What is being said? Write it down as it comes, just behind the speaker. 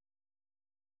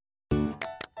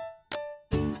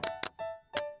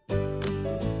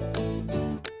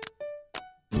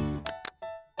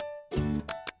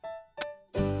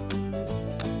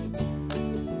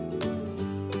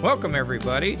Welcome,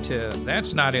 everybody, to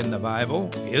That's Not in the Bible,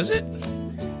 Is It?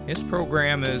 This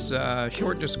program is a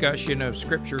short discussion of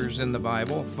scriptures in the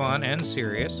Bible, fun and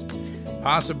serious,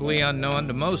 possibly unknown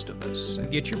to most of us.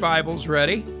 Get your Bibles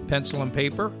ready, pencil and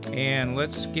paper, and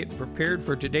let's get prepared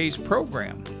for today's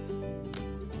program.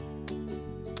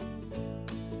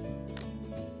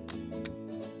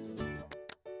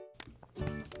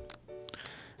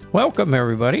 Welcome,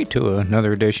 everybody, to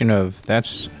another edition of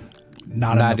That's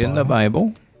Not in the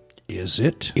Bible. Is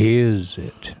it? Is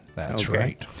it? That's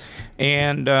right.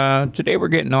 And today we're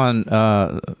getting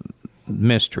on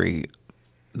mystery,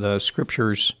 the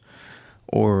scriptures,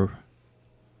 or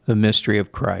the mystery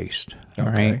of Christ. All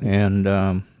Okay. right?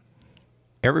 And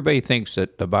everybody thinks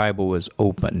that the Bible was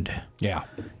opened. Yeah.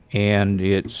 And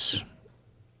it's,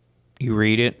 you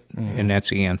read it, and that's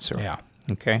the answer. Yeah.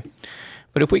 Okay?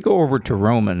 But if we go over to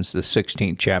Romans, the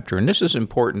 16th chapter, and this is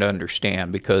important to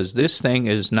understand because this thing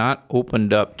is not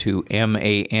opened up to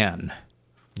M-A-N,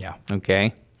 Yeah.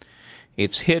 okay?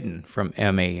 It's hidden from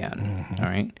M-A-N, all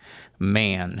right?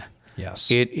 Man.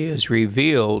 Yes. It is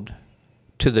revealed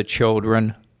to the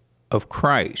children of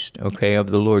Christ, okay,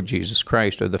 of the Lord Jesus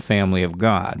Christ, or the family of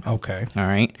God. Okay. All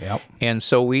right? Yep. And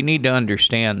so we need to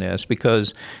understand this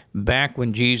because back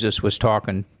when Jesus was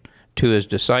talking to his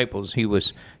disciples, he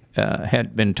was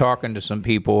had been talking to some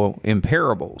people in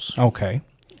parables. Okay.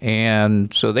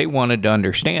 And so they wanted to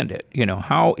understand it. You know,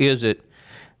 how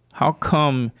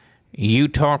come you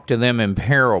talk to them in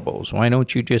parables? Why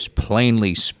don't you just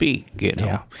plainly speak, you know?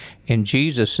 Yeah. And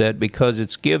Jesus said, because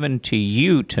it's given to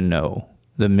you to know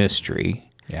the mystery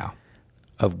Yeah.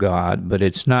 of God, but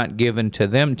it's not given to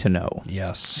them to know.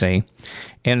 Yes. See?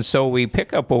 And so we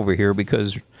pick up over here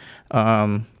because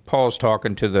Paul's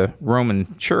talking to the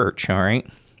Roman church, all right?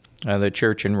 The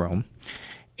church in Rome.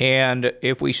 And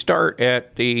if we start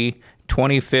at the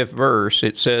 25th verse,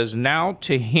 it says, now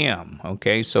to him,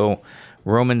 okay, so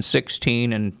Romans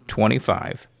 16 and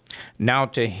 25, now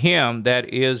to him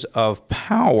that is of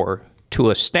power to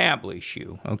establish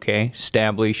you, okay,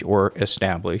 establish,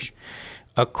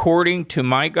 according to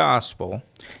my gospel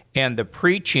and the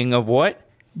preaching of what?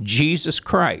 Jesus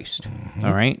Christ,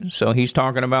 all right? So he's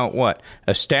talking about what?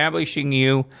 Establishing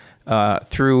you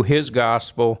through his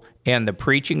gospel and the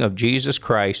preaching of Jesus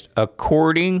Christ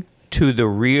according to the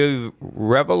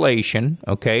revelation,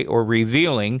 okay, or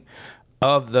revealing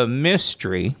of the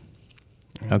mystery,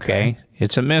 okay?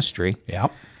 It's a mystery,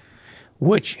 Yep.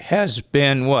 which has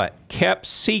been what? Kept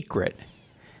secret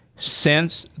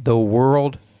since the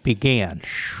world began.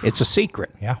 It's a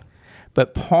secret. Yeah.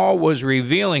 But Paul was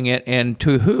revealing it, and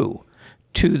to who?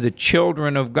 To the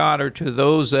children of God, or to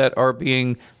those that are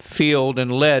being filled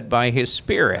and led by his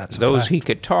Spirit, That's a those fact. he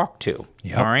could talk to.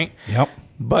 Yep. All right? Yep.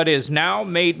 But is now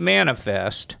made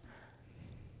manifest,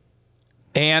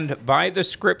 and by the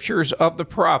scriptures of the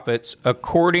prophets,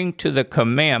 according to the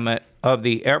commandment of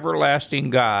the everlasting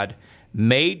God,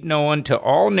 made known to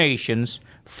all nations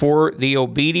for the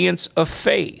obedience of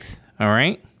faith. All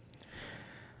right?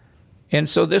 And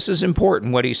so this is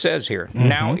important, what he says here.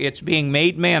 Now it's being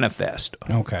made manifest.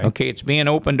 Okay. Okay, it's being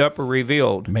opened up or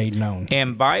revealed. Made known.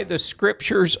 And by the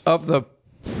scriptures of the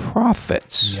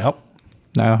prophets. Yep.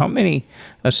 Now, how many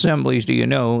assemblies do you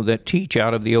know that teach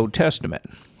out of the Old Testament?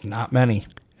 Not many.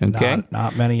 Okay.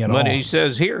 Not many at all. But he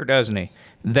says here, doesn't he,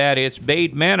 that it's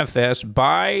made manifest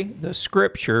by the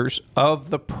scriptures of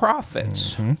the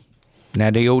prophets.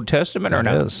 Now, the Old Testament or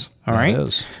That not? is. All That right.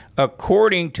 is.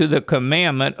 According to the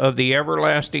commandment of the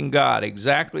everlasting God,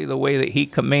 exactly the way that he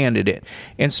commanded it.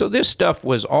 And so this stuff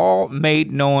was all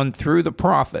made known through the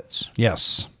prophets,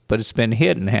 Yes. but it's been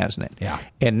hidden, hasn't it? Yeah.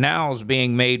 And now is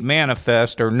being made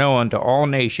manifest or known to all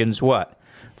nations, what?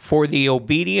 For the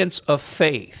obedience of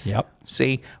faith. Yep.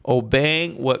 See,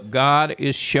 obeying what God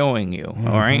is showing you,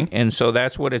 all right? And so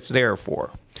that's what it's there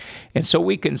for. And so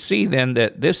we can see then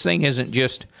that this thing isn't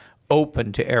just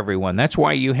open to everyone. That's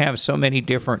why you have so many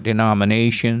different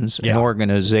denominations and Yeah.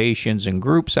 organizations and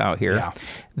groups out here. Yeah.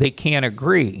 They can't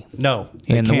agree. No.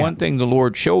 they And the can't. one thing the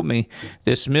Lord showed me,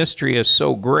 this mystery is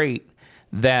so great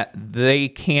that they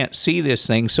can't see this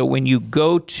thing. So when you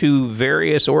go to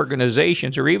various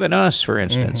organizations, or even us, for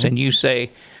instance, and you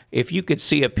say, if you could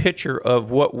see a picture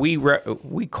of what we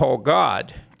call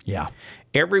God, Yeah.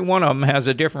 every one of them has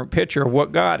a different picture of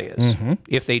what God is.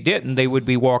 If they didn't, they would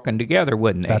be walking together,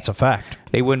 wouldn't they? That's a fact.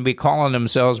 They wouldn't be calling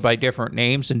themselves by different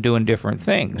names and doing different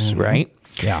things, right?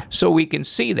 Yeah. So we can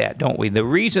see that, don't we? The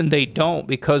reason they don't,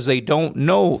 because they don't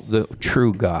know the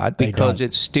true God, because don't.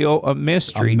 it's still a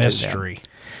mystery. A to them. mystery.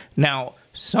 Now,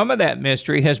 some of that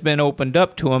mystery has been opened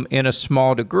up to them in a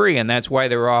small degree, and that's why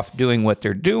they're off doing what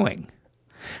they're doing.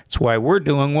 That's why we're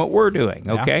doing what we're doing,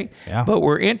 okay? Yeah. But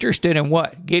we're interested in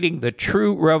what? Getting the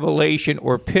true revelation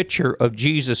or picture of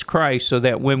Jesus Christ so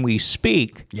that when we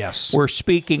speak, Yes. we're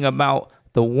speaking about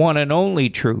the one and only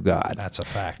true God. That's a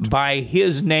fact. By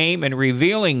his name and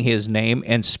revealing his name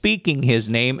and speaking his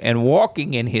name and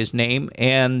walking in his name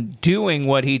and doing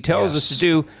what he tells us to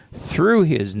do through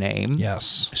his name,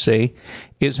 Yes. see,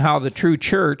 is how the true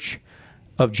church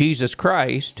of Jesus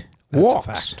Christ That's walks.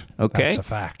 a fact. Okay? That's a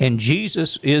fact. And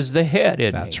Jesus is the head,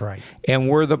 isn't That's he? right. And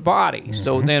we're the body.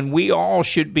 So then we all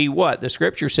should be what? The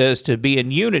scripture says to be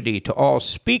in unity, to all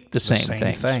speak the same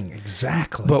things. thing.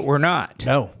 Exactly. But we're not.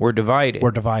 No. We're divided. we're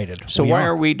divided. So why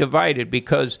are we divided?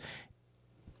 Because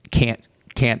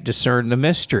can't discern the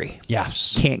mystery.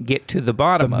 Yes. Can't get to the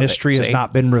bottom The of it. mystery has see?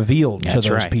 not been revealed to That's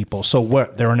those right. people. So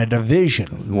they're in a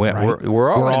division.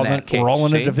 We're all in that case. We're all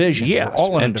in see? a division. Yes, We're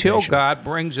all in until a division. God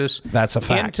brings us That's a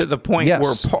fact. into the point Yes.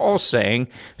 where Paul's saying,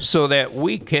 so that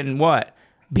we can what?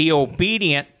 Be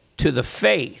obedient to the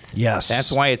faith. Yes.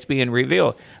 That's why it's being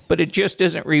revealed. But it just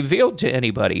isn't revealed to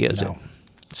anybody, is No.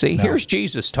 it? See, here's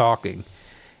Jesus talking.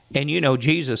 And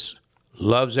Jesus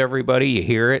loves everybody. You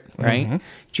hear it, right? Mm-hmm.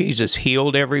 Jesus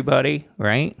healed everybody,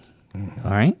 right?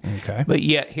 All right. Okay. But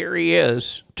yet here he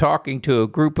is talking to a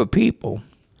group of people,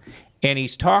 and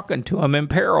he's talking to them in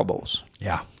parables.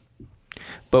 Yeah.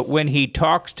 But when he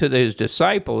talks to his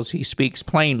disciples, he speaks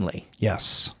plainly,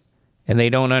 Yes. and they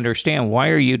don't understand. Why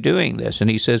are you doing this? And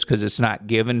he says, because it's not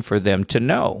given for them to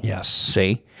know. Yes.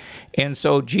 See? And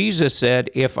so Jesus said,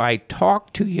 if I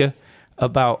talk to you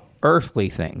about earthly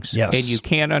things, Yes. and you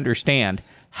can't understand,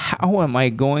 how am I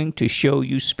going to show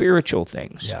you spiritual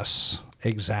things? Yes.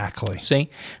 Exactly. See?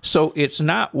 So it's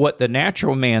not what the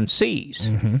natural man sees.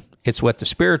 It's what the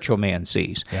spiritual man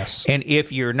sees. Yes. And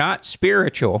if you're not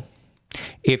spiritual,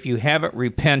 if you haven't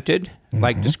repented,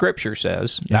 like the scripture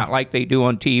says, not like they do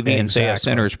on TV and say a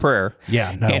Exactly. sinner's prayer.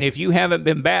 Yeah, no. And if you haven't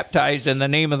been baptized in the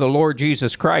name of the Lord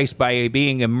Jesus Christ by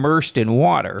being immersed in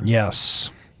water, Yes.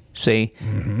 see,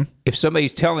 if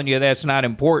somebody's telling you that's not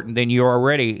important, then you're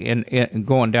already in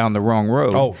going down the wrong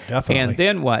road. Oh, definitely. And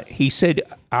then what? He said,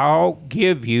 I'll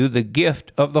give you the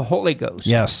gift of the Holy Ghost.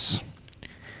 Yes.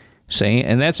 See,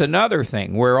 and that's another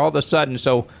thing where all of a sudden,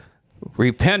 so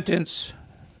repentance,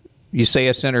 you say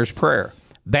a sinner's prayer.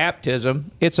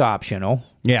 Baptism, it's optional.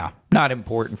 Yeah. Not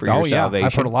important for your Oh, yeah. salvation.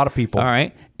 I've heard a lot of people. All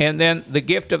right. And then the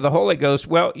gift of the Holy Ghost,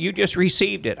 well, you just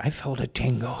received it. I felt a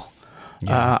tingle.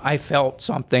 I felt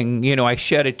something, I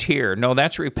shed a tear. No,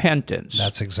 that's repentance.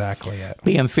 That's exactly it.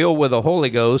 Being filled with the Holy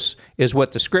Ghost is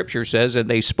what the Scripture says, and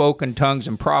they spoke in tongues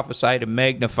and prophesied and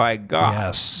magnified God,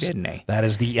 Yes. didn't they? That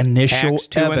is the initial Acts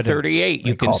 2 evidence. and 38,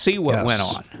 you They can call- see what yes. went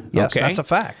on. Yes, Okay? that's a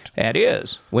fact. That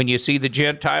is. When you see the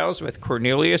Gentiles with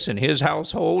Cornelius and his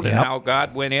household and Yep. how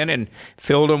God went in and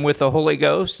filled them with the Holy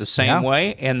Ghost the same Yeah.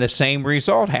 way, and the same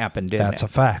result happened, didn't That's it? a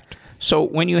fact. So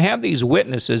when you have these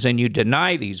witnesses and you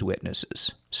deny these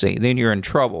witnesses, see, then you're in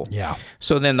trouble. Yeah.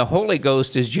 So then the Holy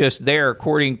Ghost is just there,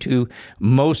 according to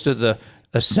most of the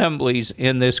assemblies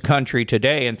in this country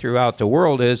today and throughout the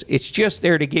world, it's just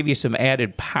there to give you some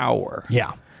added power.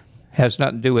 Yeah. Has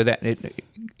nothing to do with that.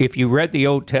 If you read the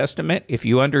Old Testament, if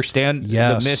you understand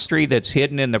Yes. the mystery that's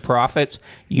hidden in the prophets,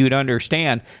 you'd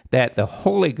understand that the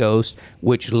Holy Ghost,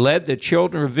 which led the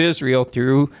children of Israel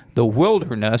through the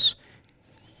wilderness,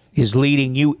 is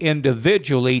leading you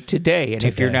individually today. And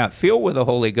if you're Today. not filled with the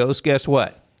Holy Ghost, guess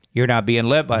what? You're not being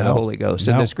led by the No. Holy Ghost.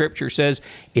 No. And the Scripture says,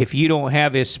 if you don't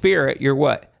have His Spirit, you're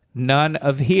what? None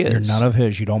of His. You're none of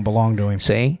his. You don't belong to him.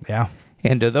 See? Yeah.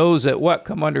 And to those that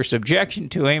come under subjection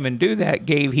to him and do that,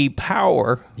 gave he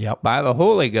power Yep. by the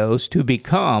Holy Ghost to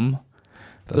become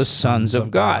the sons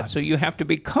of God. God. So you have to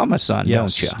become a son,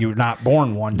 Yes. don't you? You're not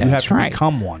born one. You That's have to right.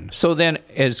 become one. So then,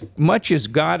 as much as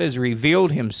God has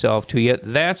revealed himself to you,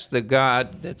 that's the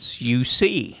God that you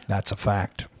see. That's a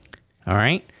fact. All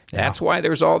right? That's why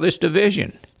there's all this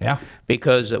division. Yeah.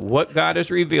 Because of what God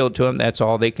has revealed to them, that's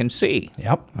all they can see.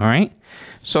 Yep. All right?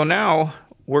 So now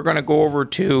we're going to go over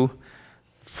to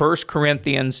 1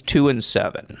 Corinthians 2 and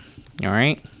 7. All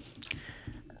right?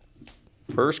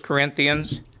 1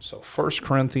 Corinthians, So 1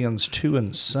 Corinthians 2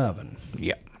 and 7.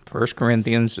 1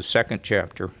 Corinthians, the second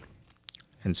chapter,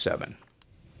 and 7.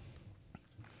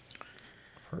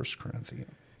 1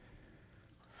 Corinthians.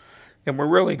 And we're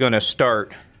really going to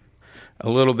start a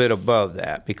little bit above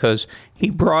that because he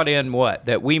brought in what?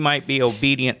 That we might be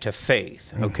obedient to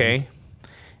faith, okay?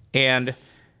 And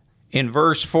in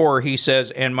verse 4, he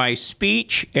says, and my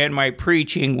speech and my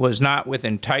preaching was not with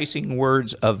enticing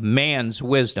words of man's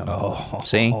wisdom.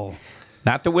 See?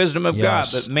 Not the wisdom of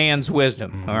Yes. God, but man's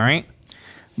wisdom, all right?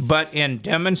 But in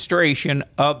demonstration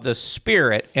of the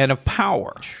Spirit and of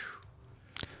power.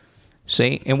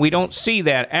 See, and we don't see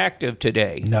that active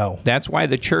today. No. That's why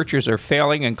the churches are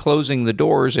failing and closing the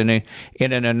doors in an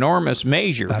enormous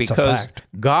measure. That's a because fact.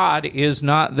 God is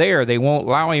not there. They won't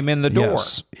allow him in the door.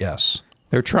 Yes.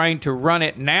 They're trying to run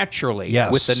it naturally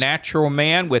Yes. with the natural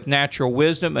man, with natural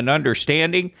wisdom and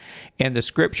understanding. And the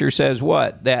scripture says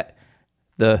what? That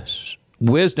the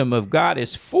wisdom of God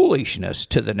is foolishness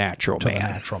to the natural man. The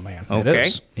natural man. Okay. It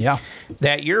is. Yeah.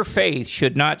 That your faith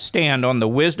should not stand on the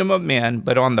wisdom of men,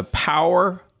 but on the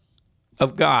power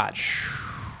of God.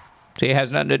 See, it has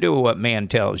nothing to do with what man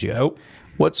tells you. Nope.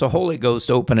 What's the Holy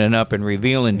Ghost opening up and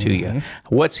revealing to you?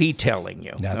 What's he telling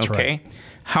you? That's okay? right.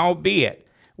 Howbeit,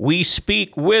 we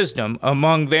speak wisdom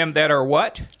among them that are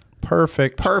what?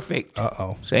 Perfect. Perfect.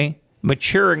 Uh-oh. See?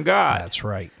 Mature in God. That's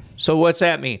right. So what's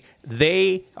that mean?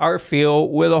 They are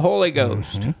filled with the Holy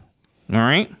Ghost. All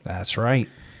right? That's right.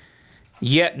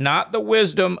 Yet not the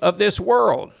wisdom of this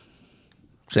world.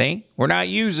 See? We're not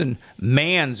using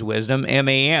man's wisdom,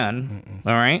 M-A-N,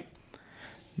 all right?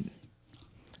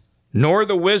 Nor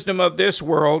the wisdom of this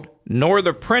world, nor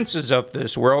the princes of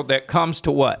this world that comes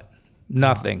to what?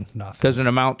 Nothing. Nothing. Doesn't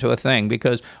amount to a thing,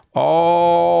 because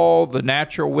all the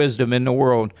natural wisdom in the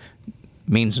world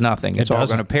means nothing. It's all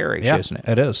going to perish, Yeah, isn't it?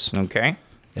 It is. Okay?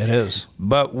 It is.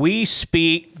 But we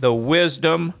speak the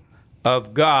wisdom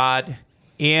of God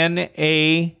in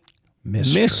a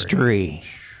mystery.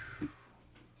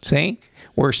 See?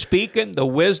 We're speaking the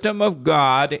wisdom of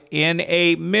God in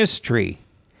a mystery.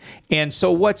 And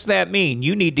so what's that mean?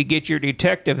 You need to get your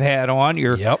detective hat on,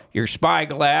 your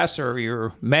spyglass or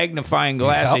your magnifying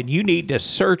glass, and you need to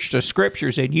search the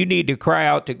scriptures, and you need to cry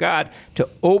out to God to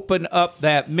open up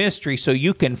that mystery so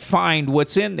you can find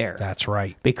what's in there. That's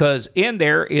right. Because in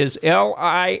there is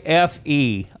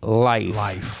L-I-F-E, life.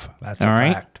 Life. That's All a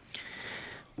right? fact.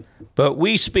 But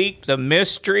we speak the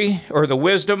mystery or the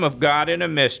wisdom of God in a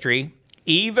mystery,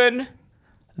 even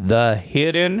the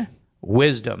hidden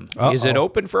wisdom. Is it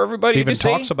open for everybody Even to see?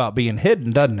 talks about being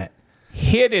hidden, doesn't it?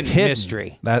 Hidden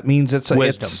mystery. That means it's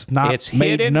not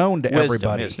made hidden known to wisdom,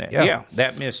 everybody. isn't it? Yeah,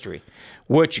 that mystery,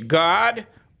 which God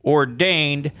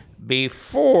ordained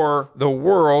before the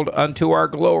world unto our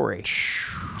glory.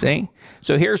 See?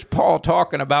 So here's Paul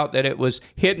talking about that it was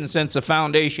hidden since the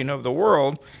foundation of the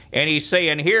world, and he's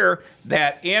saying here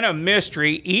that in a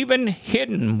mystery, even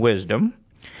hidden wisdom,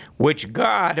 which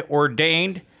God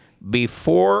ordained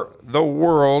before the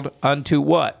world unto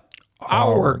what?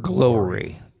 Our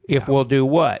glory. If we'll do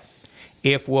what?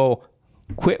 If we'll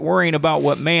quit worrying about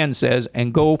what man says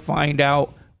and go find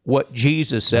out what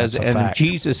Jesus says. That's a And fact.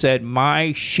 Jesus said,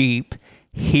 my sheep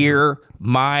hear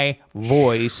my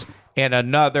voice, and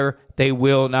another they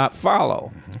will not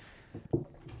follow.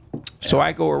 So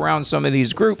I go around some of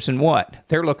these groups, and what?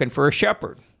 They're looking for a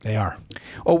shepherd. They are.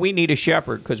 Oh, we need a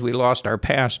shepherd because we lost our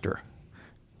pastor.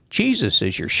 Jesus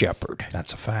is your shepherd.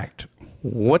 That's a fact.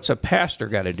 What's a pastor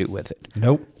got to do with it?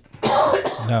 Nope.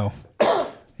 No.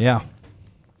 Yeah.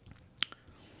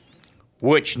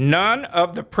 Which none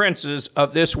of the princes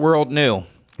of this world knew.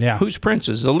 Yeah. Whose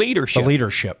princes? The leadership. The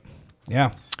leadership.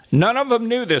 Yeah. None of them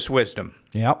knew this wisdom.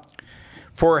 Yep.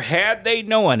 For had they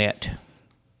known it,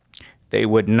 they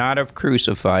would not have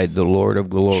crucified the Lord of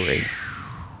glory.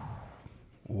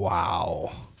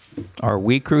 Wow. Are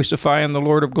we crucifying the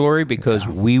Lord of glory because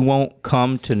we won't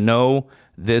come to know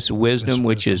this wisdom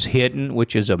which is hidden,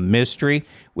 which is a mystery,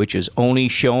 which is only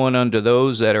shown unto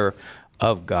those that are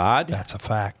of God? That's a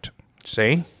fact.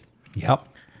 See? Yep.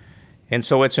 And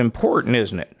so it's important,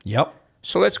 isn't it? Yep.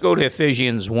 So let's go to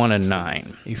Ephesians 1 and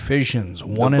 9. Ephesians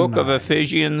 1 The and 9. book of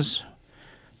Ephesians,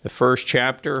 the first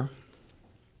chapter,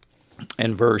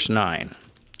 and verse 9.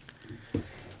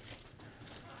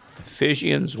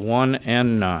 Ephesians 1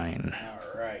 and 9.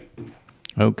 All right.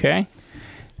 Okay?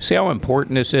 See how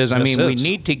important this is? I This mean, we is.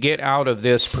 need to get out of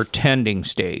this pretending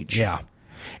stage. Yeah.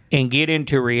 And get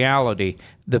into reality.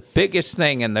 The biggest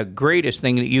thing and the greatest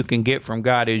thing that you can get from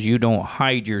God is you don't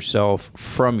hide yourself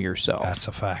from yourself. That's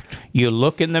a fact. You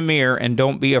look in the mirror and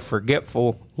don't be a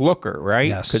forgetful looker, right?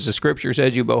 Yes. Because the scripture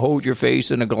says you behold your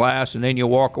face in a glass and then you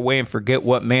walk away and forget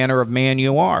what manner of man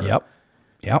you are. Yep.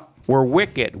 Yep. We're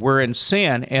wicked. We're in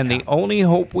sin. And the only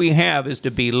hope we have is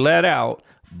to be let out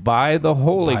by the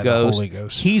Holy By the Ghost. Holy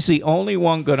Ghost. He's the only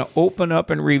one going to open up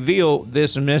and reveal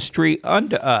this mystery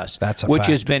unto us, That's a which fact.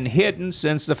 has been hidden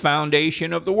since the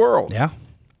foundation of the world. Yeah.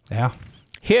 Yeah.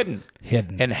 Hidden.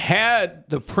 Hidden. And had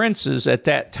the princes at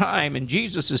that time, in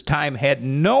Jesus' time, had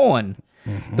known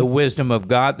the wisdom of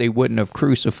God, they wouldn't have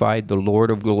crucified the Lord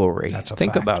of glory. That's a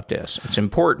Think fact. about this. It's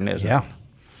important, isn't Yeah.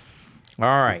 it?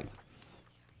 All right.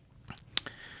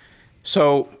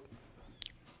 So,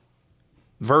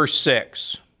 verse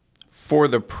 6. for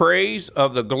the praise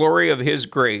of the glory of his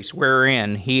grace,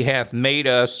 wherein he hath made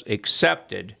us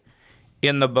accepted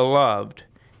in the beloved,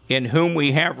 in whom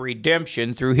we have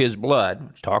redemption through his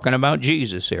blood. Talking about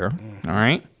Jesus here, all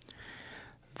right?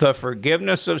 The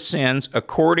forgiveness of sins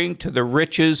according to the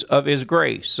riches of his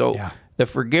grace. So the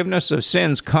forgiveness of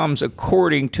sins comes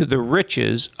according to the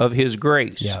riches of his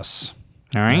grace. Yes.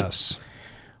 All right? Yes.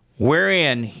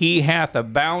 Wherein he hath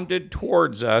abounded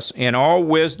towards us in all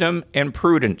wisdom and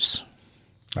prudence.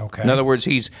 Okay. In other words,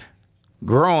 he's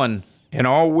growing in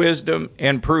all wisdom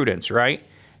and prudence, right?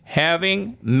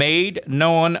 Having made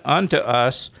known unto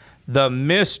us the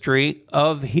mystery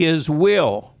of his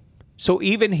will. So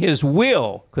even his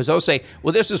will, because they'll say,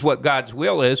 well, this is what God's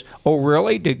will is. Oh,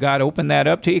 really? Did God open that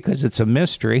up to you? Because it's a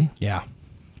mystery. Yeah,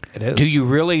 it is. Do you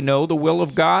really know the will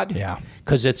of God? Yeah.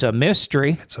 Because it's a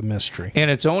mystery. It's a mystery. And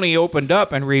it's only opened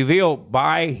up and revealed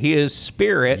by his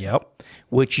Spirit, Yep.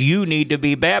 which you need to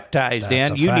be baptized That's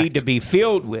in. a You fact. need to be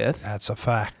filled with. That's a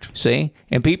fact. See?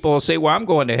 And people will say, well, I'm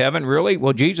going to heaven. Really?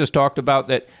 Well, Jesus talked about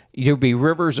that there'll be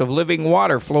rivers of living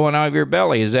water flowing out of your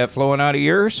belly. Is that flowing out of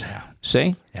yours? Yeah.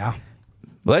 See? Yeah.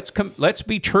 Let's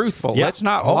be truthful. Yeah. Let's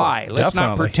not Oh, lie. Let's not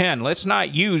definitely. pretend. Let's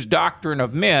not use doctrine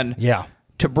of men Yeah.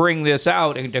 to bring this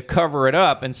out and to cover it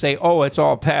up and say, oh, it's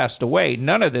all passed away.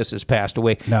 None of this is passed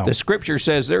away. No. The scripture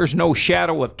says there's no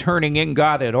shadow of turning in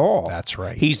God at all. That's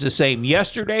right. He's the same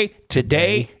yesterday,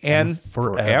 today, and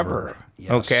forever.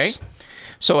 Yes. Okay?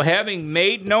 So having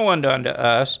made known unto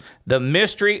us the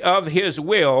mystery of his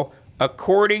will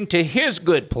according to his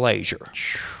good pleasure.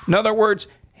 In other words,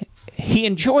 he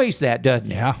enjoys that, doesn't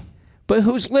he? Yeah. But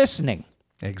who's listening?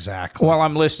 Exactly. Well,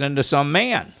 I'm listening to some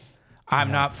man.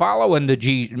 I'm not following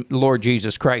the Lord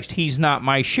Jesus Christ. He's not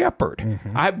my shepherd.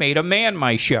 I've made a man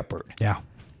my shepherd. Yeah.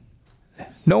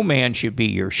 No man should be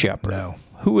your shepherd. No.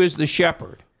 Who is the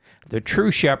shepherd? The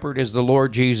true shepherd is the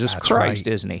Lord Jesus That's Christ,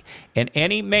 right. isn't he? And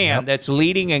any man that's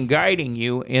leading and guiding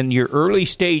you in your early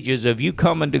stages of you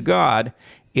coming to God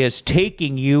is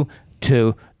taking you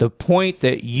to the point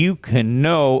that you can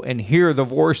know and hear the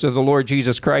voice of the Lord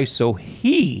Jesus Christ so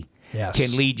he Yes.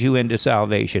 can lead you into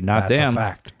salvation, not That's a them.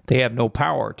 fact. They have no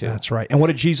power to. That's right. And what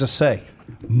did Jesus say?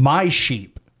 My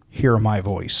sheep hear my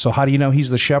voice. So how do you know he's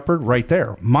the shepherd? Right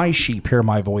there. My sheep hear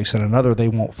my voice, and another they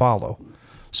won't follow.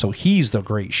 So he's the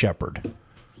great shepherd.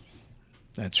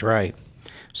 That's right.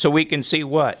 So we can see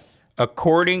what?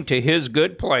 According to his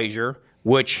good pleasure,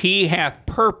 which he hath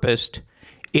purposed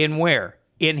in where?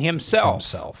 In himself.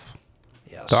 Himself.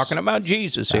 Yes. Talking about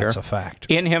Jesus here. That's a fact.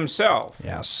 In himself.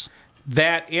 Yes.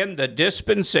 That in the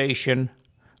dispensation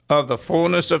of the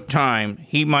fullness of time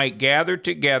he might gather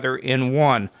together in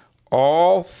one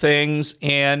all things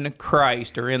in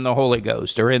Christ, or in the Holy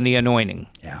Ghost, or in the anointing,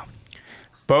 Yeah.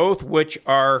 both which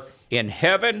are in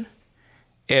heaven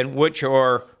and which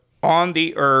are on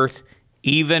the earth,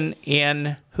 even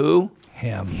in who?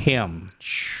 Him. Him.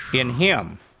 In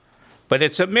him. But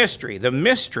it's a mystery. The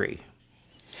mystery.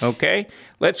 Okay?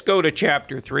 Let's go to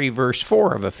chapter 3, verse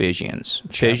 4 of Ephesians.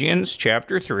 Ephesians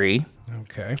chapter 3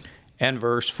 Okay. and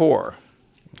verse 4.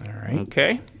 All right.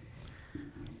 Okay?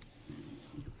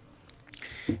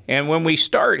 And when we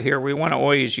start here, we want to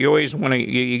you always want to,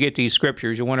 you get these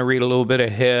scriptures, you want to read a little bit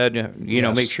ahead, you know,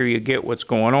 Yes. make sure you get what's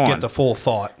going on. Get the full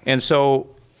thought. And so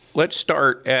let's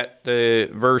start at the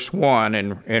verse 1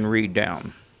 and read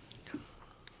down.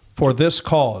 For this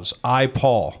cause, I,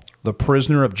 Paul, the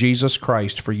prisoner of Jesus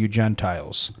Christ for you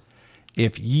Gentiles,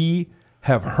 if ye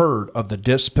have heard of the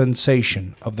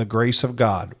dispensation of the grace of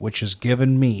God, which is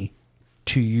given me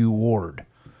to you ward,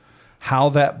 how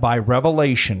that by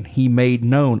revelation he made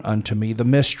known unto me the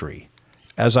mystery,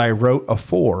 as I wrote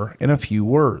afore in a few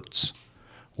words,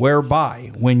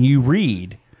 whereby, when you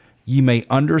read, ye may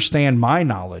understand my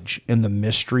knowledge in the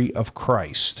mystery of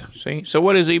Christ. See? So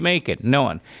what is he making?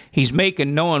 Knowing. He's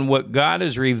making known what God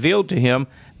has revealed to him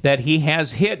that he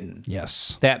has hidden.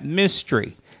 Yes. That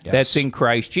mystery Yes. that's in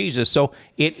Christ Jesus. So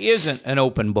it isn't an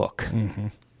open book.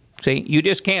 See? You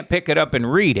just can't pick it up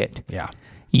and read it. Yeah.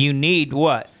 You need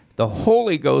what? The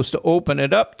Holy Ghost to open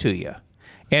it up to you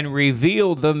and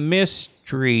reveal the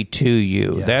mystery to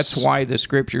you. Yes. That's why the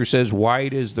scripture says,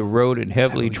 wide is the road and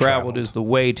heavily traveled is the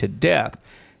way to death.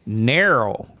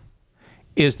 Narrow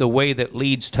is the way that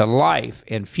leads to life,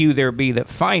 and few there be that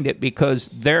find it, because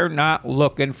they're not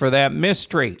looking for that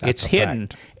mystery. It's a hidden,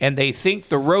 fact. and they think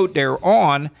the road they're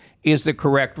on is the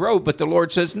correct road, but the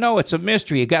Lord says, no, it's a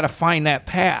mystery. You got to find that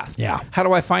path. Yeah. How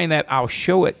do I find that? I'll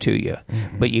show it to you,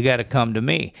 but you got to come to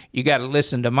me. You got to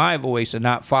listen to my voice and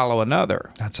not follow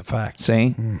another. That's a fact.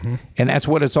 See? And that's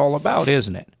what it's all about,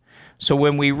 isn't it? So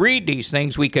when we read these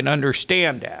things, we can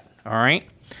understand that, all right?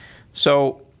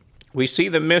 So we see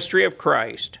the mystery of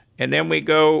Christ, and then we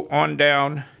go on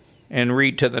down and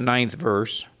read to the 9th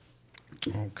verse.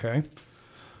 Okay.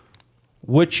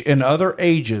 Which in other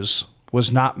ages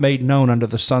was not made known unto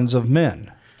the sons of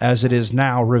men, as it is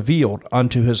now revealed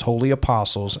unto his holy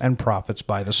apostles and prophets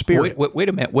by the Spirit. Wait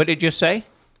a minute. What did you say?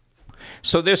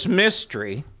 So this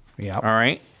mystery, Yep. all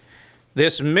right,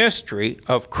 this mystery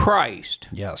of Christ,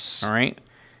 Yes. all right,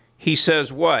 he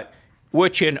says what?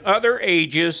 Which in other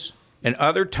ages and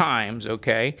other times,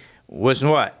 okay, was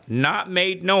what? Not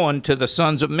made known to the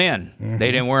sons of men.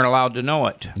 They weren't allowed to know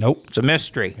it. Nope. It's a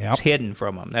mystery. Yep. It's hidden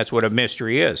from them. That's what a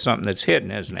mystery is, something that's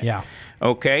hidden, isn't it? Yeah.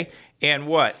 Okay. And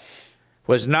what?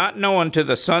 Was not known to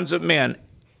the sons of men,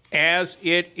 as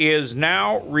it is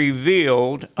now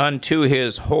revealed unto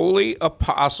his holy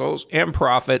apostles and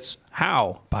prophets.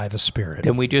 How? By the Spirit.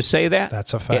 Didn't we just say that?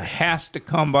 That's a fact. It has to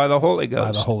come by the Holy Ghost.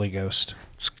 By the Holy Ghost.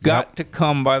 It's got to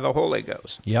come by the Holy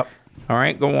Ghost. Yep. All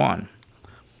right, go on.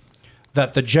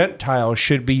 That the Gentiles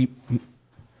should be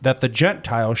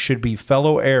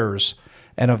fellow heirs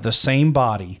and of the same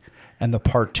body, and the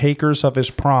partakers of his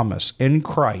promise in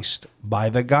Christ by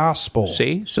the gospel.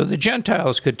 See? So the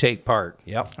Gentiles could take part.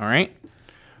 Yep. All right?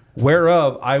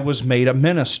 Whereof I was made a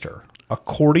minister,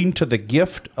 according to the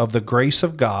gift of the grace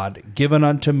of God given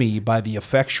unto me by the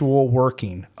effectual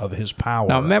working of his power.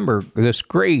 Now remember, this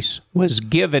grace was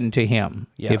given to him.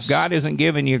 Yes. If God isn't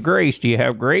giving you grace, do you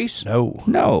have grace? No.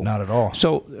 No. Not at all.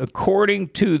 So according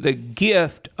to the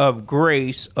gift of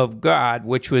grace of God,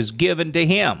 which was given to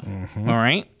him. All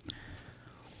right?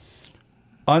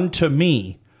 Unto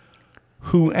me,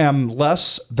 who am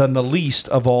less than the least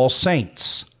of all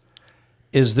saints,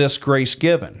 is this grace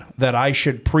given, that I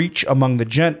should preach among the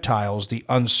Gentiles the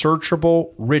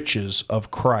unsearchable riches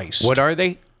of Christ. What are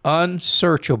they?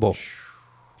 Unsearchable.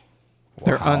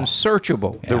 They're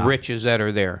unsearchable, the Yeah. riches that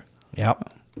are there.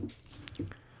 Yep.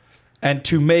 And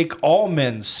to make all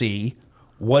men see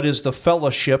what is the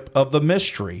fellowship of the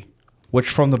mystery, which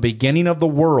from the beginning of the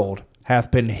world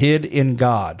hath been hid in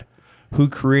God, who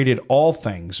created all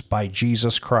things by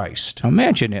Jesus Christ. Now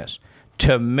imagine this.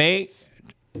 To make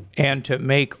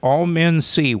all men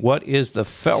see what is the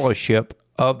fellowship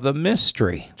of the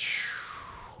mystery.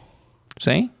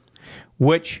 See?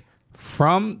 Which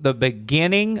from the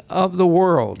beginning of the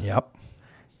world, Yep.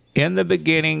 in the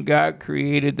beginning, God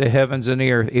created the heavens and the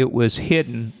earth. It was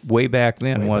hidden way back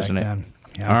then, wasn't it? Then.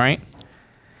 Yeah. All right?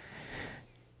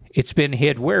 It's been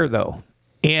hid where, though?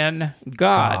 In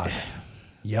God.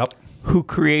 Yep. Who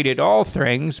created all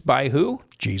things by who?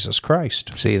 Jesus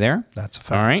Christ. See there? That's a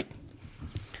fact. All right?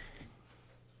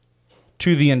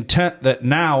 To the intent that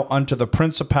now unto the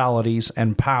principalities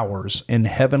and powers in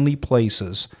heavenly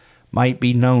places might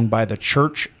be known by the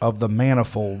church of the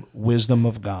manifold wisdom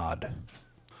of God,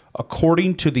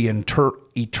 according to the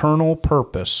eternal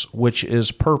purpose which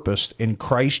is purposed in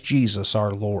Christ Jesus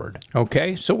our Lord.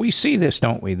 Okay, so we see this,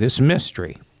 don't we? This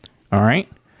mystery. All right?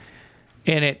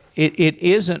 And it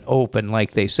isn't open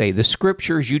like they say. The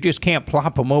scriptures, you just can't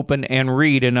plop them open and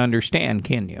read and understand,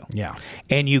 can you? Yeah.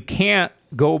 And you can't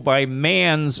go by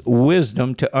man's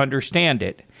wisdom to understand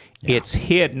it. Yeah. It's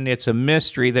hidden. It's a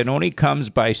mystery that only comes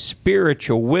by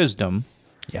spiritual wisdom,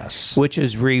 Yes. which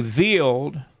is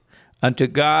revealed unto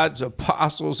God's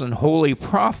apostles and holy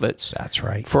prophets. That's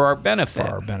right. For our benefit.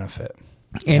 For our benefit.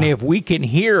 And if we can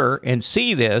hear and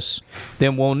see this,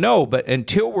 then we'll know. But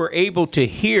until we're able to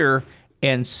hear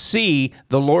and see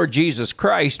the Lord Jesus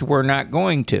Christ, we're not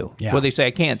going to. Yeah. Well, they say,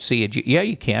 I can't see it. Yeah,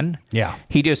 you can. Yeah.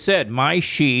 He just said, my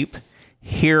sheep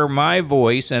hear my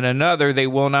voice, and another they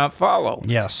will not follow.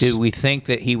 Yes. Do we think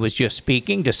that he was just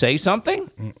speaking to say something?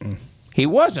 He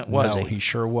wasn't, was No, he? he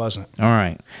sure wasn't. All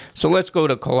right. So let's go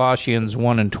to Colossians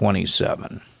 1 and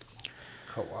 27.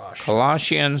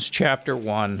 Colossians chapter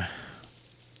 1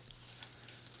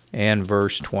 and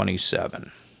verse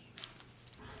 27.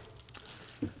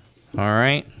 All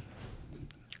right.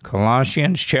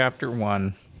 Colossians chapter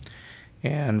 1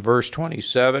 and verse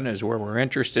 27 is where we're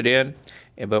interested in,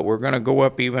 but we're going to go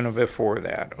up even before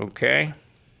that, okay?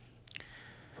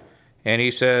 And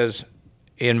he says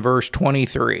in verse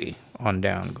 23 on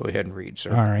down, go ahead and read,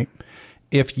 sir. All right.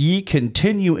 If ye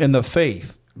continue in the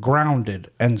faith,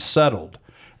 grounded and settled,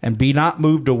 and be not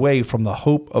moved away from the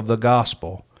hope of the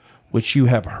gospel, which you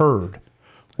have heard,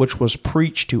 which was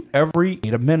preached to every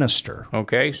minister.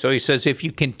 Okay, so he says if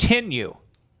you continue,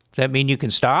 does that mean you can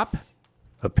stop?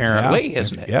 Apparently,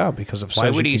 isn't it? Yeah, because if Why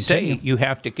would he say you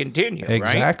have to continue, right?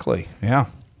 Exactly, yeah.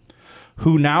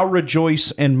 Who now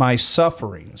rejoice in my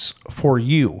sufferings for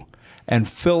you, and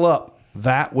fill up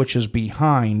that which is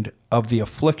behind of the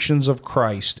afflictions of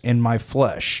Christ in my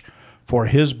flesh, for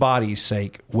his body's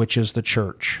sake, which is the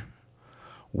church,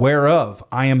 whereof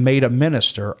I am made a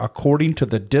minister according to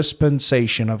the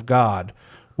dispensation of God,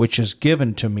 which is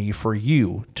given to me for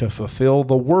you to fulfill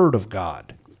the word of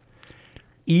God,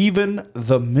 even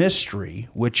the mystery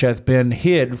which hath been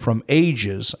hid from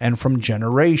ages and from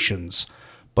generations,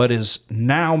 but is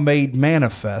now made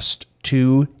manifest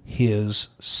to his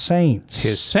saints.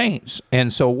 His saints.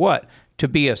 And so what? To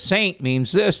be a saint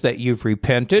means this, that you've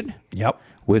repented Yep.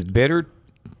 with bitter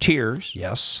tears.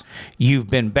 Yes. You've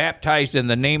been baptized in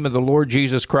the name of the Lord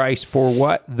Jesus Christ for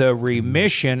what? The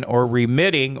remission or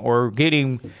remitting or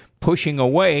pushing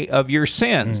away of your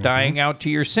sins, dying out to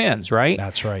your sins, right?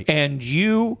 That's right. And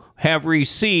you have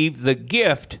received the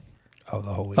gift Of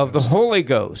the Holy of Ghost. the Holy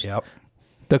Ghost, Yep.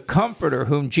 the Comforter,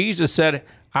 whom Jesus said,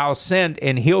 I'll send,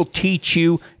 and he'll teach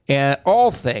you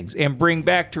all things and bring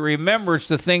back to remembrance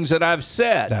the things that I've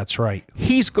said. That's right.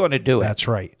 He's going to do it. That's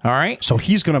right. All right? So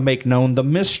he's going to make known the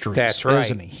mysteries, That's right.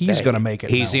 isn't he? He's going to make it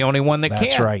He's known. the only one that can.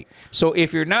 That's right. So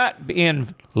if you're not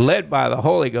being led by the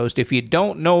Holy Ghost, if you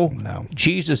don't know No.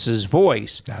 Jesus'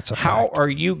 voice, That's a how fact. are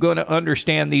you going to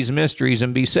understand these mysteries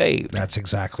and be saved? That's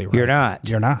exactly right. You're not.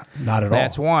 You're not. Not at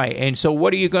That's all. why. And so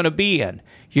what are you going to be in?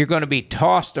 You're going to be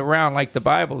tossed around, like the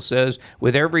Bible says,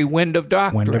 with every wind of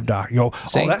doctrine. Wind of doctrine. Oh,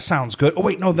 that sounds good. Oh,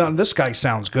 wait, no, this guy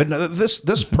sounds good. No, this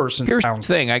person Here's the sounds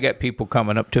thing. I get people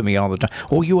coming up to me all the time.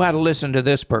 Oh, you ought to listen to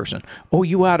this person. Oh,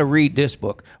 you ought to read this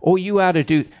book. Oh, you ought to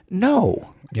do...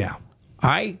 No. Yeah.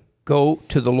 I go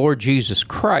to the Lord Jesus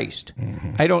Christ.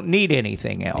 I don't need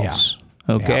anything else.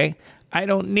 Okay? I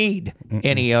don't need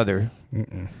any other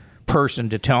person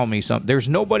to tell me something. There's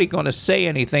nobody going to say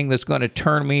anything that's going to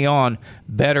turn me on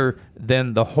better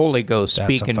than the Holy Ghost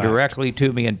That's a speaking fact. directly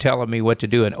to me and telling me what to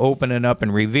do and opening up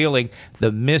and revealing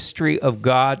the mystery of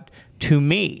God to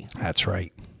me. That's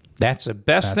right. That's the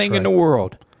best That's thing in right. the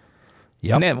world.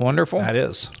 Yep. Isn't that wonderful? That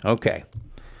is. Okay.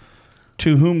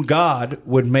 To whom God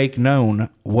would make known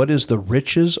what is the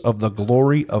riches of the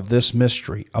glory of this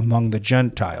mystery among the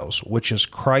Gentiles, which is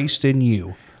Christ in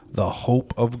you, the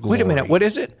hope of glory. Wait a minute. What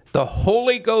is it? The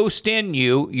Holy Ghost in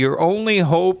you, your only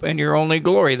hope and your only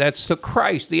glory. That's the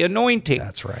Christ, the anointing.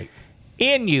 That's right.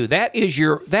 In you. That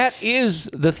is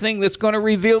the thing that's going to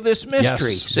reveal this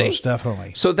mystery. Yes, See? most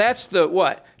definitely. So that's the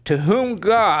what? To whom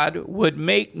God would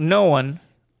make known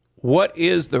what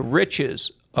is the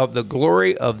riches of the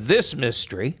glory of this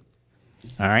mystery,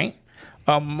 all right,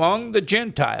 among the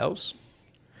Gentiles,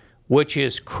 which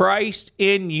is Christ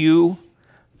in you,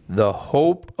 the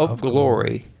hope of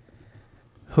glory,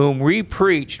 whom we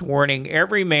preached, warning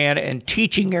every man and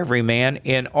teaching every man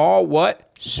in all what?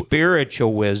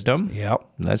 Spiritual wisdom. Yep.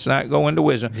 Let's not go into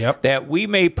wisdom. Yep. That we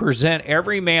may present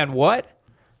every man what?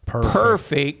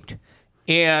 Perfect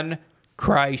in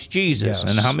Christ Jesus.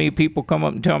 Yes. And how many people come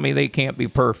up and tell me they can't be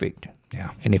perfect?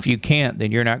 Yeah. And if you can't,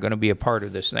 then you're not going to be a part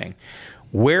of this thing.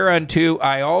 Whereunto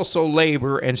I also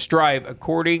labor and strive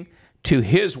according to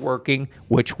his working,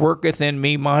 which worketh in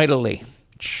me mightily.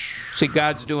 See,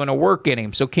 God's doing a work in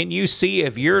him. So can you see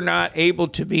if you're not able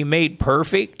to be made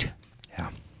perfect? Yeah.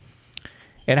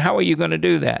 And how are you going to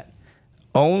do that?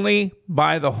 Only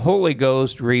by the Holy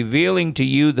Ghost revealing to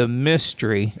you the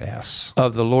mystery Yes.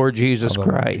 of the Lord Jesus The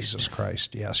Lord Christ. Jesus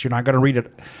Christ. Yes. You're not going to read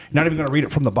it. You're not even going to read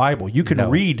it from the Bible. You can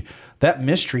read that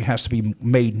mystery has to be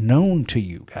made known to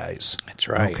you guys. That's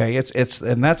right. Okay.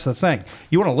 And that's the thing.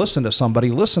 You want to listen to somebody,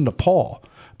 listen to Paul,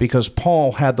 because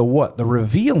Paul had the what? The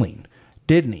revealing,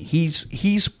 didn't he?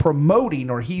 He's promoting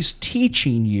or he's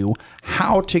teaching you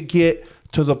how to get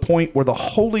to the point where the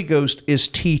Holy Ghost is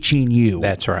teaching you.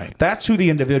 That's right. That's who the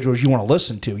individuals you want to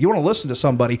listen to. You want to listen to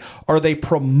somebody. Are they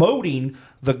promoting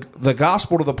the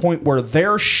gospel to the point where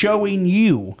they're showing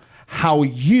you how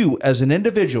you, as an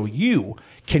individual, you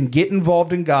can get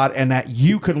involved in God and that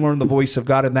you can learn the voice of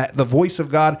God and that the voice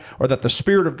of God or that the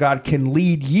Spirit of God can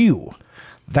lead you?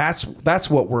 That's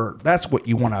what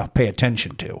you want to pay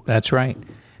attention to. That's right.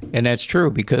 And that's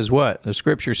true because what? The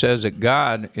scripture says that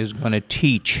God is going to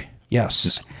teach.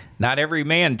 Yes. Not every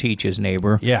man teaches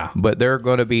neighbor. Yeah. But they're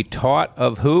going to be taught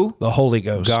of who? The Holy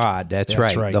Ghost. God. That's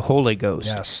right. The Holy Ghost.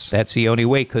 Yes. That's the only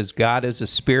way because God is a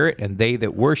spirit and they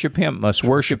that worship him must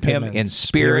worship him in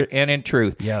spirit and in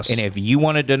truth. Yes. And if you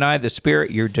want to deny the spirit,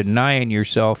 you're denying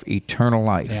yourself eternal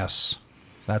life. Yes.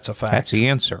 That's a fact. That's the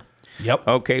answer. Yep.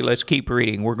 Okay, let's keep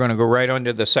reading. We're going to go right on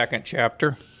to the second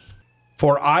chapter.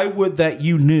 For I would that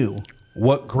you knew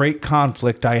what great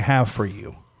conflict I have for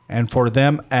you, and for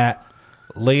them at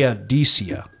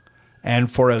Laodicea,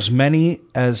 and for as many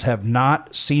as have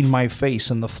not seen my face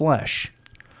in the flesh,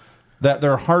 that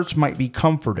their hearts might be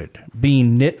comforted,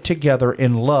 being knit together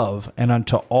in love and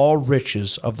unto all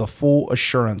riches of the full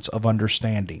assurance of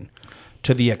understanding,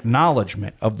 to the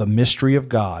acknowledgement of the mystery of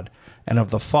God, and of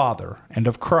the Father, and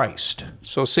of Christ.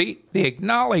 So see, the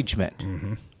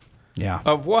acknowledgement Yeah,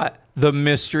 of what? The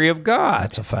mystery of God.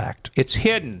 that's a fact. It's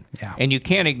hidden. Yeah. And you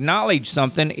can't acknowledge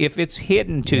something if it's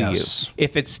hidden to Yes. you,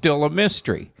 if it's still a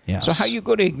mystery. Yes. So how you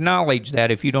go to acknowledge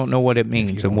that if you don't know what it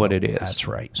means and what it is? That's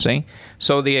right. See?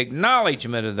 So the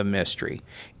acknowledgement of the mystery,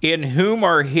 in whom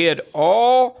are hid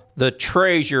all the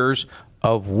treasures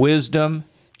of wisdom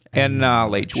and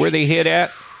knowledge. Where they hid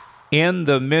at? In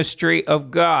the mystery of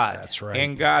God. That's right.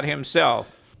 In God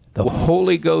himself. The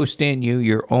Holy Ghost in you,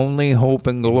 your only hope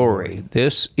and glory.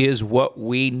 This is what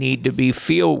we need to be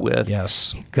filled with.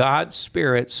 Yes. God's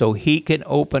Spirit, so he can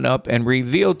open up and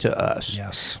reveal to us.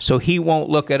 Yes. So he won't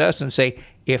look at us and say,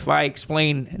 if I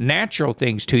explain natural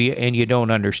things to you and you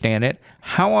don't understand it,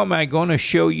 how am I going to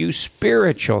show you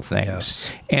spiritual things?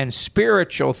 Yes. And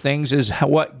spiritual things is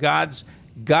what God's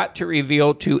got to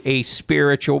reveal to a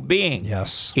spiritual being.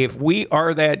 Yes. If we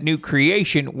are that new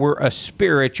creation, we're a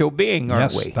spiritual being,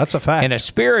 aren't Yes, we? that's a fact. And a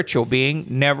spiritual being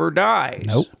never dies.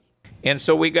 Nope. And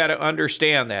so we got to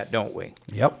understand that, don't we?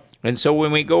 Yep. And so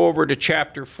when we go over to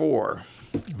chapter 4,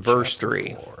 verse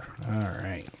 3, All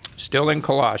right. still in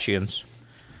Colossians,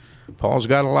 Paul's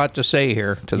got a lot to say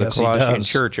here to the Yes, he Colossian does.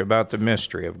 church about the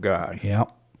mystery of God. Yep.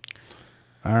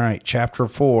 All right, chapter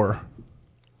 4.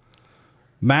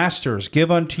 Masters,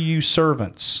 give unto you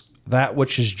servants that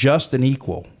which is just and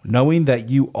equal, knowing that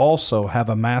you also have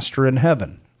a master in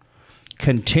heaven.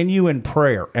 Continue in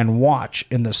prayer and watch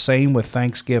in the same with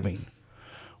thanksgiving.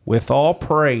 With all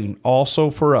praying also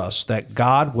for us, that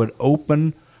God would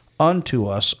open unto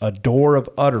us a door of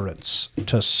utterance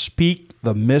to speak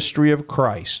the mystery of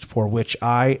Christ, for which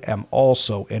I am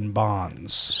also in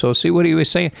bonds. So see what he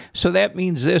was saying? So that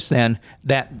means this then,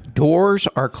 that doors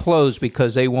are closed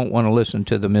because they won't want to listen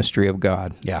to the mystery of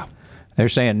God. Yeah. They're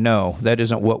saying, no, that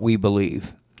isn't what we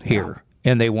believe here.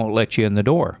 And they won't let you in the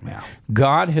door. Yeah.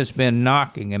 God has been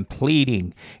knocking and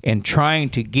pleading and trying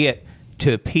to get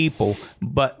to people,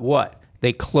 but what?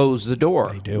 They close the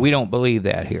door. They do. We don't believe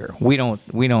that here. We don't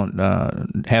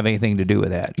have anything to do with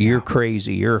that. You're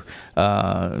crazy. You're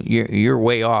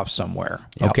way off somewhere.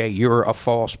 Yep. Okay, you're a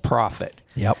false prophet.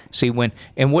 Yep. See,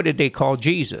 and what did they call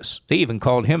Jesus? They even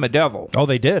called him a devil. Oh,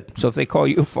 they did. So if they call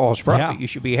you a false prophet, Yeah. you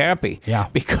should be happy. Yeah.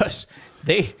 Because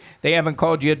they haven't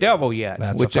called you a devil yet,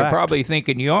 That's a which they're fact. probably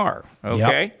thinking you are.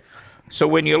 Okay? So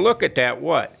when you look at that,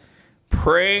 what?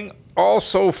 Praying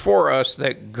also for us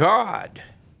that God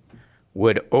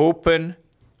would open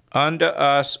unto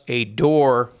us a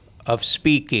door of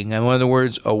speaking. In other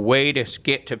words, a way to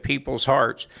get to people's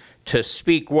hearts to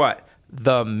speak what?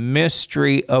 The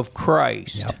mystery of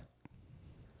Christ. Yep.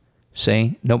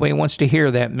 See, nobody wants to hear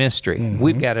that mystery.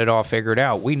 We've got it all figured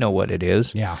out. We know what it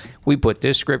is. Yeah. We put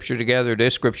this scripture together,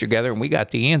 and we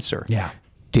got the answer. Yeah.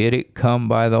 Did it come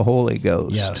by the Holy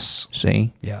Ghost? Yes.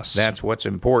 See? Yes. That's what's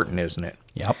important, isn't it?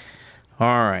 Yep.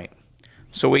 All right.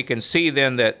 So we can see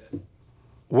then that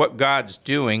what God's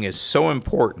doing is so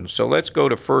important. So let's go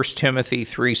to 1 Timothy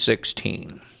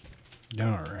 3:16. All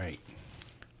right.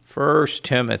 1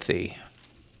 Timothy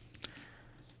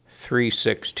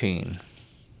 3:16.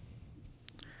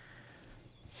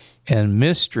 And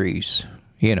mysteries,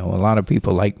 a lot of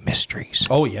people like mysteries.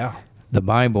 Oh, yeah. The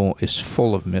Bible is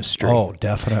full of mystery. Oh,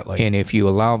 definitely. And if you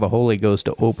allow the Holy Ghost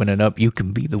to open it up, you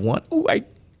can be the one. Oh, I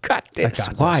got this.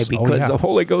 got Why? this. Oh, Because yeah. the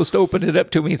Holy Ghost opened it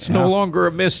up to me. It's no Yeah. longer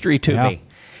a mystery to Yeah. me.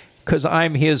 Because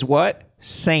I'm his what?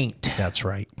 Saint. That's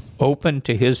right. Open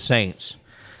to his saints.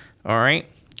 All right?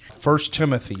 1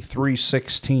 Timothy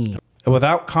 3:16.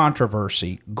 Without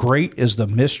controversy, great is the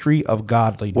mystery of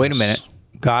godliness. Wait a minute.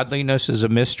 Godliness is a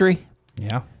mystery?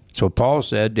 Yeah. That's what Paul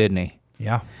said, didn't he?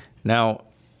 Yeah. Now,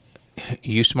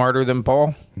 you smarter than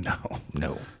Paul?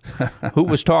 No. Who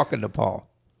was talking to Paul?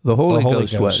 The Holy Holy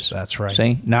Ghost Ghost, was. that's right.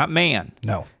 See? Not man.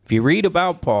 No. If you read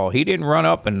about Paul, he didn't run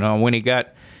up and when he got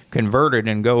converted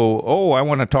and go, oh, I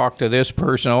want to talk to this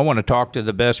person. I want to talk to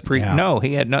the best priest. Yeah. No,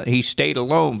 he stayed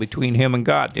alone between him and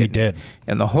God. Didn't did.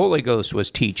 And the Holy Ghost was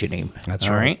teaching him. That's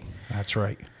All right. That's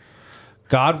right.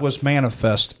 God was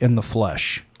manifest in the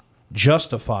flesh,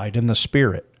 justified in the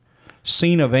spirit,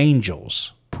 seen of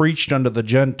angels, preached unto the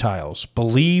Gentiles,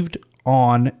 believed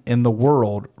on in the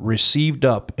world, received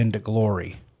up into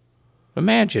glory.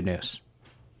 Imagine this.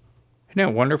 Isn't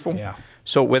that wonderful? Yeah.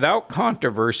 So without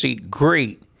controversy,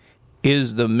 great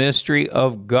is the mystery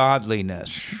of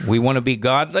godliness. We want to be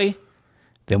godly?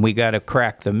 Then we got to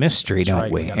crack the mystery, don't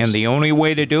right. we? We gotta And the only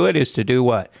way to do it is to do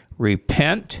what?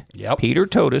 Repent. Yep. Peter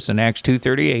told us in Acts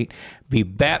 2:38, be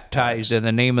baptized in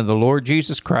the name of the Lord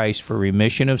Jesus Christ for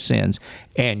remission of sins,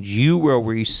 and you will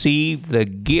receive the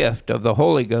gift of the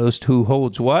Holy Ghost, who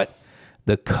holds what?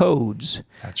 The codes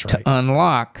That's right. to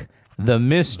unlock the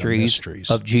mysteries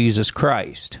of Jesus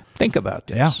Christ. Think about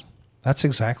this. Yeah, that's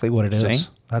exactly what it is. See?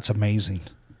 That's amazing.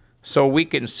 So we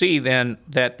can see then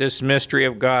that this mystery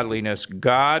of godliness,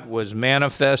 God was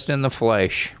manifest in the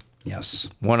flesh. Yes.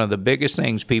 One of the biggest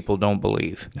things people don't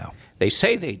believe. No. They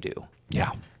say they do.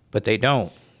 Yeah. But they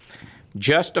don't.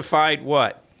 Justified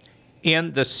what?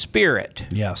 In the Spirit.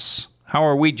 Yes. How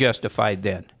are we justified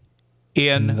then?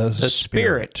 In the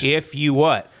Spirit. If you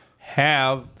what?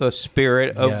 Have the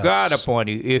Spirit of God upon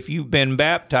you. If you've been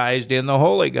baptized in the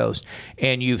Holy Ghost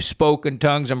and you've spoken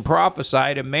tongues and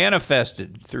prophesied and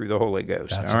manifested through the Holy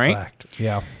Ghost. That's all right? a fact.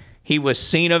 Yeah. He was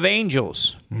seen of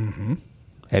angels. Mm-hmm.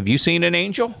 Have you seen an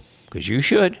angel? Because you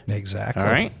should. Exactly. All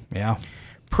right? Yeah.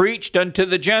 Preached unto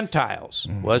the Gentiles.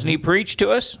 Mm-hmm. Wasn't he preached to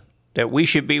us? That we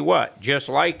should be what? Just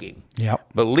like him.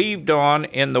 Yep. Believed on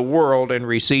in the world and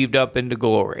received up into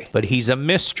glory. But he's a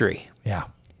mystery. Yeah.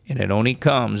 And it only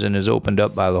comes and is opened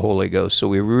up by the Holy Ghost. So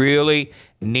we really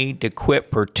need to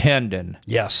quit pretending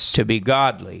to be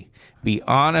godly. Be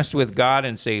honest with God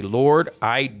and say, Lord,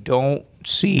 I don't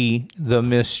see the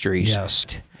mysteries. Yes.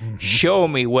 Mm-hmm. Show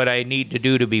me what I need to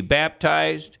do to be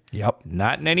baptized. Yep.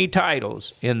 Not in any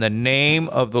titles. In the name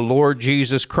of the Lord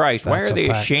Jesus Christ. Why are they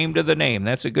ashamed of the name?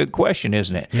 That's a good question,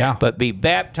 isn't it? Yeah. But be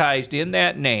baptized in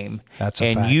that name. That's a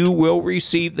and fact. you will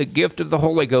receive the gift of the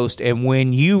Holy Ghost. And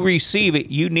when you receive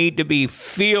it, you need to be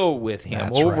filled with Him,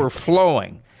 That's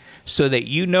overflowing. Right. So that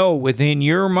you know within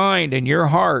your mind and your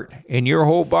heart and your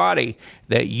whole body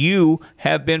that you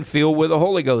have been filled with the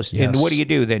Holy Ghost. Yes. And what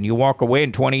do? Then you walk away,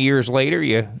 and 20 years later,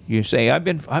 you say,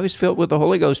 I was filled with the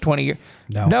Holy Ghost 20 years.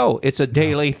 No, it's a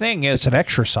daily thing. It's an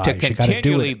exercise. To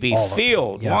continually you be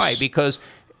filled. Yes. Why? Because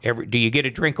do you get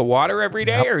a drink of water every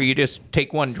day, or you just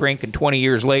take one drink and 20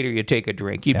 years later you take a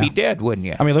drink? You'd be dead, wouldn't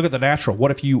you? I mean, look at the natural. What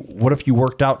if you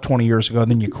worked out 20 years ago and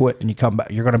then you quit and you come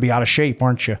back? You're going to be out of shape,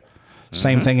 aren't you?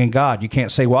 Same thing in God. You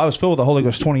can't say, well, I was filled with the Holy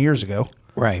Ghost 20 years ago.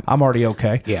 Right. I'm already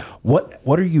okay. Yeah. What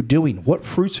are you doing? What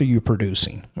fruits are you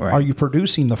producing? Right. Are you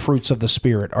producing the fruits of the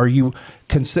Spirit? Are you,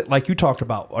 like you talked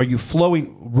about, are you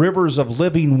flowing rivers of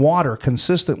living water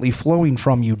consistently flowing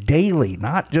from you daily,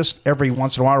 not just every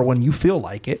once in a while when you feel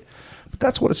like it? But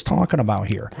that's what it's talking about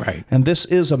here. Right. And this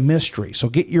is a mystery. So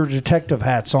get your detective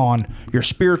hats on, your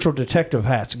spiritual detective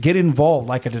hats. Get involved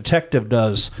like a detective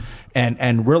does.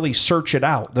 And really search it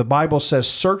out. The Bible says,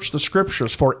 search the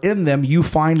Scriptures, for in them you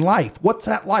find life. What's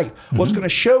that life? Mm-hmm. Well, it's going to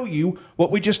show you what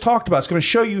we just talked about. It's going to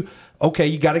show you, okay,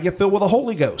 you got to get filled with the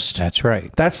Holy Ghost. That's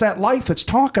right. That's that life it's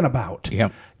talking about.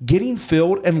 Yep. Getting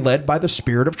filled and led by the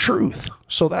Spirit of truth.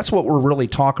 So that's what we're really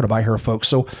talking about here, folks.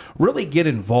 So really get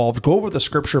involved. Go over the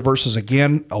Scripture verses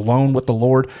again, alone with the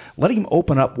Lord. Let Him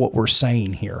open up what we're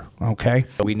saying here, okay?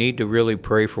 We need to really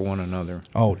pray for one another.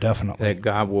 Oh, definitely. That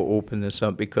God will open this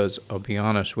up, because I'll be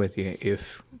honest with you,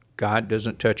 if God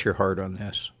doesn't touch your heart on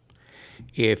this,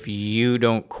 if you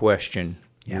don't question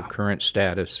your current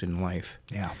status in life,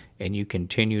 and you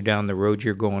continue down the road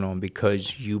you're going on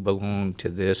because you belong to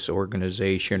this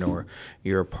organization or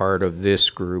you're a part of this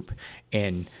group,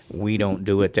 and we don't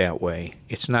do it that way,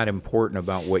 it's not important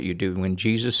about what you do. When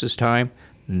Jesus' time,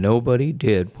 nobody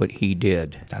did what He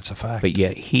did. That's a fact. But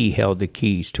yet He held the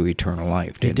keys to eternal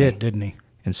life, He did, didn't He?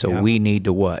 And so we need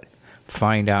to what?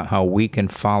 Find out how we can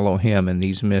follow Him and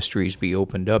these mysteries be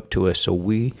opened up to us, so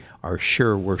we are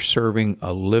sure we're serving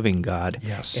a living God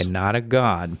and not a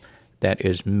God that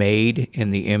is made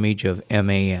in the image of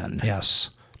man. Yes.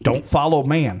 Don't follow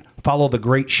man. Follow the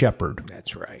great shepherd.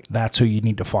 That's right. That's who you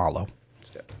need to follow.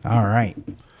 All right.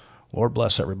 Lord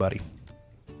bless everybody.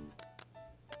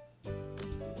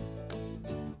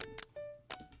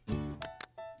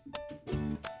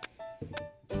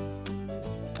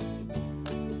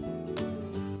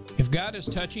 If God is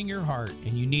touching your heart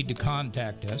and you need to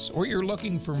contact us, or you're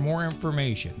looking for more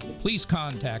information, please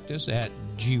contact us at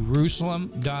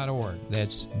Jerusalem.org.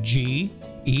 That's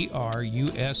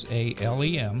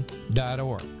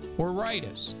GERUSALEM.org. Or write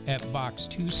us at Box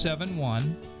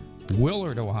 271,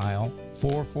 Willard, Ohio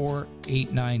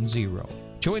 44890.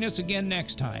 Join us again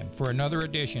next time for another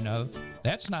edition of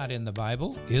That's Not in the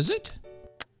Bible, Is It?